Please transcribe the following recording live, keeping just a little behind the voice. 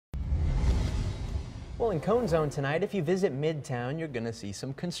Well, in Cone Zone tonight, if you visit Midtown, you're going to see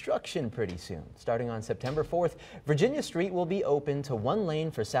some construction pretty soon. Starting on September 4th, Virginia Street will be open to one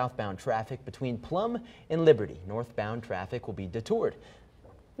lane for southbound traffic between Plum and Liberty. Northbound traffic will be detoured.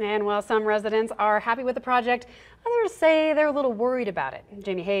 And while some residents are happy with the project, others say they're a little worried about it.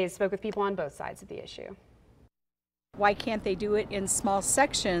 Jamie Hayes spoke with people on both sides of the issue. Why can't they do it in small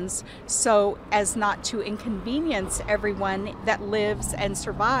sections so as not to inconvenience everyone that lives and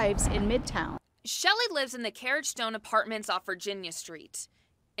survives in Midtown? Shelley lives in the Carriage Stone Apartments off Virginia Street,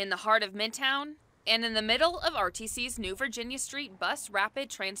 in the heart of Midtown and in the middle of RTC's new Virginia Street Bus Rapid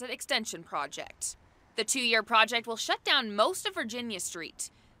Transit Extension project. The 2-year project will shut down most of Virginia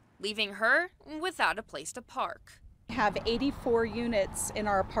Street, leaving her without a place to park. We have 84 units in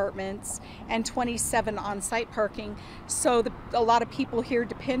our apartments and 27 on-site parking, so a lot of people here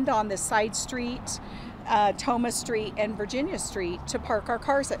depend on the side street, Thomas Street and Virginia Street to park our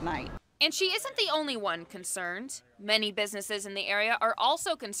cars at night. And she isn't the only one concerned. Many businesses in the area are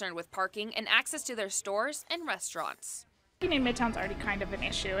also concerned with parking and access to their stores and restaurants. Parking in Midtown's already kind of an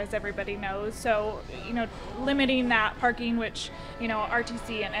issue, as everybody knows. So, limiting that parking, which,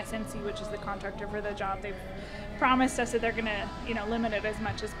 RTC and SNC, which is the contractor for the job, they've promised us that they're going to, limit it as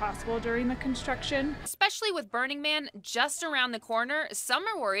much as possible during the construction. Especially with Burning Man just around the corner, some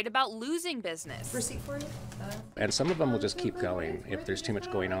are worried about losing business. Receipt for you? And some of them will just keep going. If there's too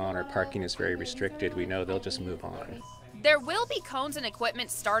much going on or parking is very restricted, we know they'll just move on. There will be cones and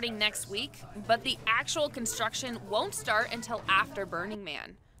equipment starting next week, but the actual construction won't start until after Burning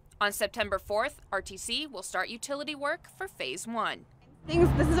Man. On September 4th, RTC will start utility work for Phase 1.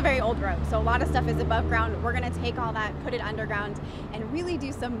 This is a very old road, so a lot of stuff is above ground. We're going to take all that, put it underground, and really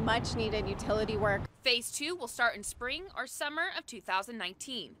do some much needed utility work. Phase 2 will start in spring or summer of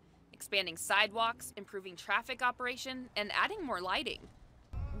 2019, expanding sidewalks, improving traffic operation, and adding more lighting.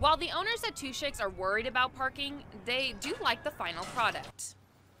 While the owners at Two Shakes are worried about parking, they do like the final product.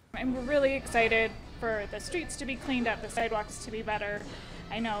 And we're really excited for the streets to be cleaned up, the sidewalks to be better.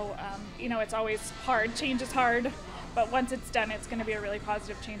 I know, it's always hard. Change is hard, but once it's done, it's going to be a really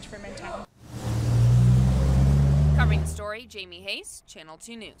positive change for Midtown. Covering the story, Jamie Hayes, Channel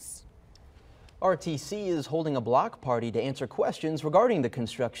 2 News. RTC is holding a block party to answer questions regarding the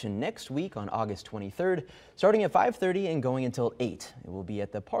construction next week on August 23rd, starting at 5:30 and going until 8. It will be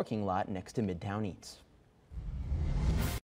at the parking lot next to Midtown Eats.